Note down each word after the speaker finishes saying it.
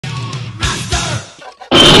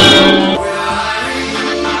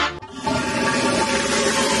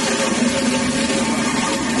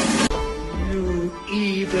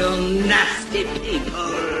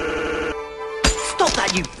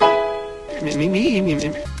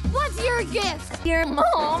What's your gift? Your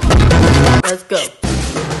mom. Let's go.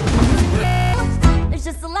 There's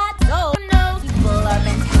just a lot to know. People are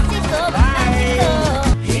fantastical,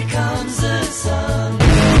 magical. Here comes the sun.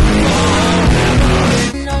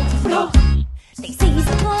 No. They say he's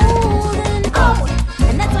golden. Oh,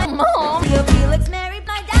 and that's my mom. Felix married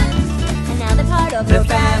my dad, and now they're part of the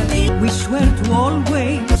family. We swear to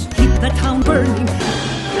always keep the town burning.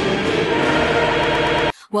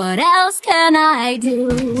 What else can I do?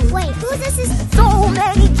 Wait, who's this? Is So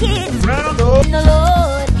many kids. And the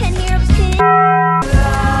Lord can hear us sing.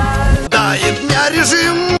 Дает мне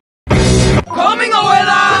режим. Coming,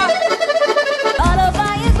 abuela!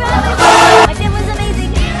 Autobiography. My dad was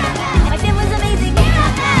amazing. My dad was amazing. My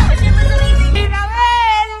dad was amazing.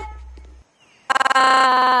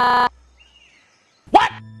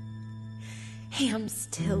 What? Hey, I'm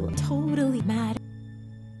still totally mad.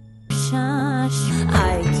 Shush.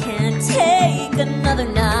 I can't take another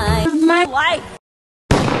night of my life.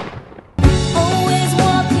 Always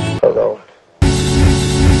walking. Hello.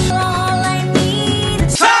 All I need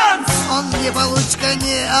is Шанс! Он не получка,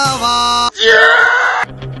 не ава.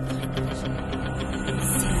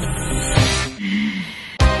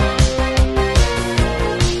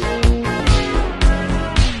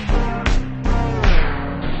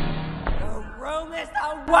 Room is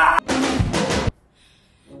the wow!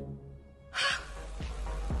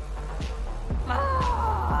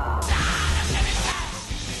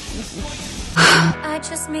 I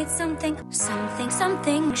just made something.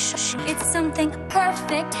 It's something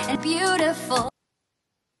perfect and beautiful.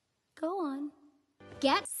 Go on.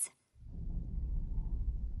 Guess.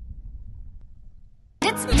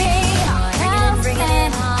 It's me. What else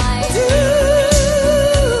can I do?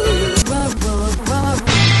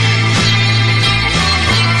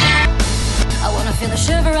 I wanna feel the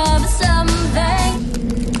shiver of something.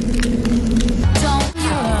 Don't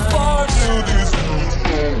you?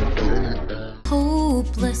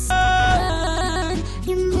 Hopeless.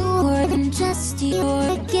 You're more than just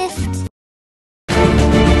your gift.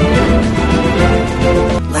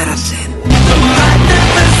 Let us in.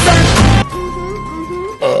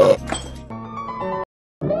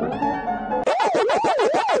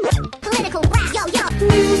 political rap, yo.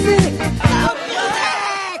 Music.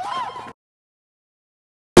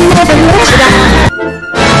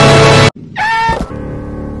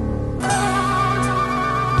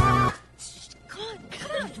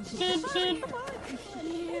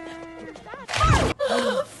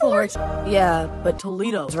 Fort. Yeah, but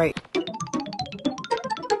Toledo's right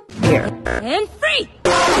here. And free!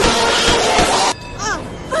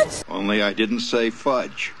 Only I didn't say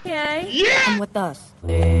fudge. Okay. Yeah! And with us.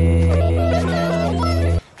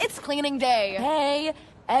 It's cleaning day. Hey,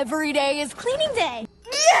 every day is cleaning day.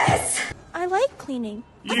 Yes! I like cleaning.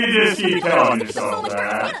 You just keep telling yourself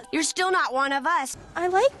that. You're still not one of us. I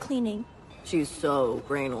like cleaning. She's so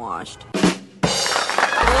brainwashed.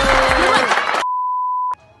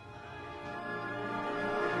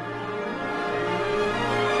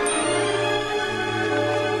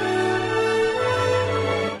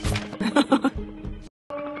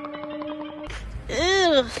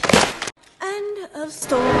 End of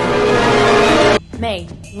story. May,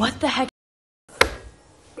 what the heck?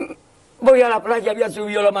 Voy a la playa, había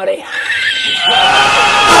subido la marea.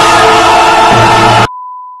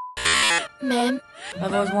 Ma'am,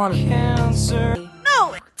 I've always wanted Cancer.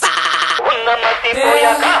 No!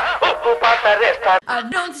 I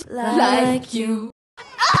don't like you.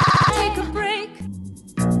 Take a break.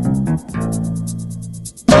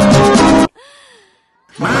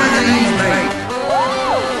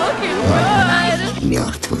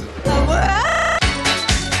 Мертвым.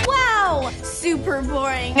 Wow! Super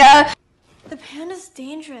boring. The panda's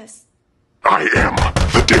dangerous. I am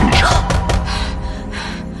the danger.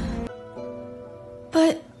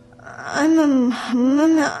 But I'm a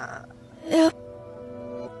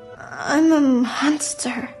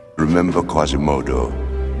monster. Remember, Quasimodo,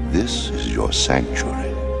 this is your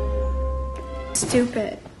sanctuary.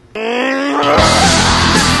 Stupid.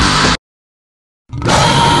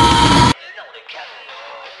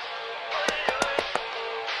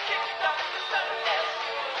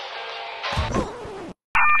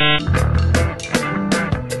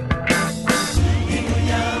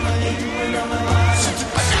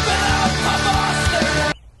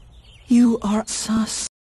 You are sus.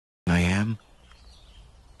 I am.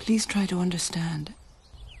 Please try to understand.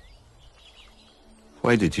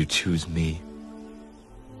 Why did you choose me?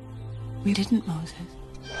 We didn't, Moses.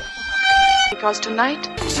 Because tonight...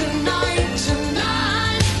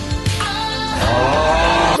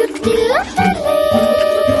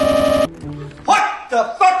 What the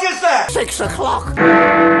fuck is that? 6 o'clock.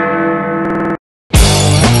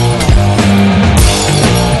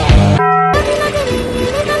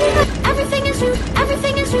 Everything is you.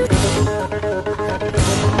 Everything is you.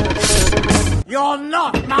 You're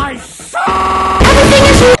not my son! Everything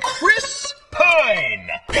is you. Chris Pine!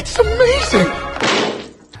 It's amazing!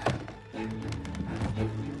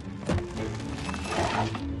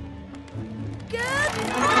 Good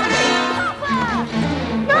morning, Papa!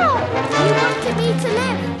 No! You wanted me to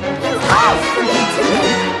live. You asked for me to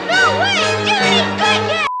live. No way! You ain't good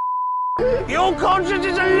yet! Your conscience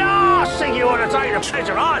is the last thing you want to take to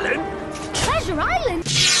Treasure Island! Treasure Island?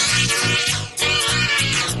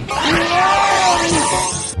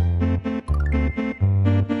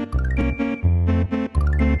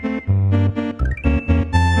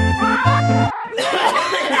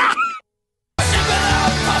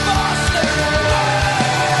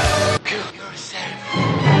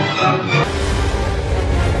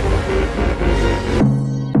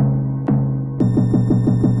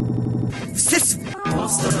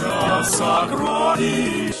 Остров,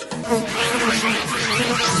 сокровищ.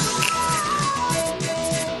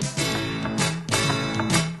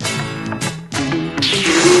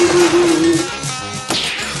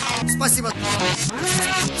 Спасибо.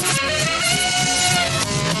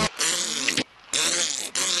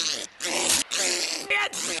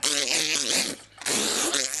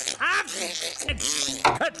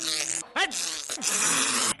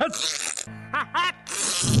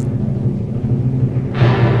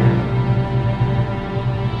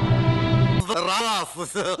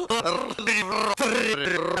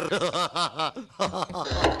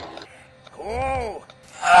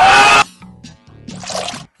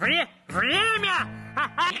 Время!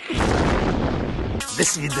 До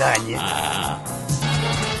свидания.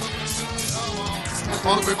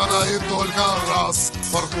 Он выпадает только раз.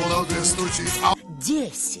 Фортуна в дверь стучит.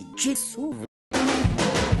 10 часов.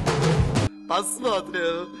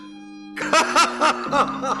 Посмотрим.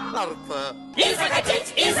 Карта. И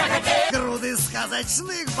захотеть! Груды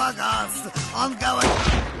сказочных богатств. Он говорит,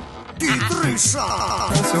 ты крыша.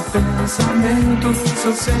 Seu pensamento,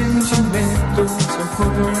 seu sentimento, seu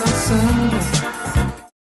coração.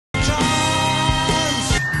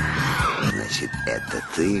 Значит, это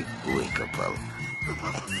ты выкопал.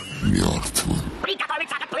 Мертвым.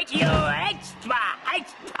 Приготовиться к отплытию! Экстра!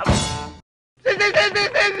 Экстра!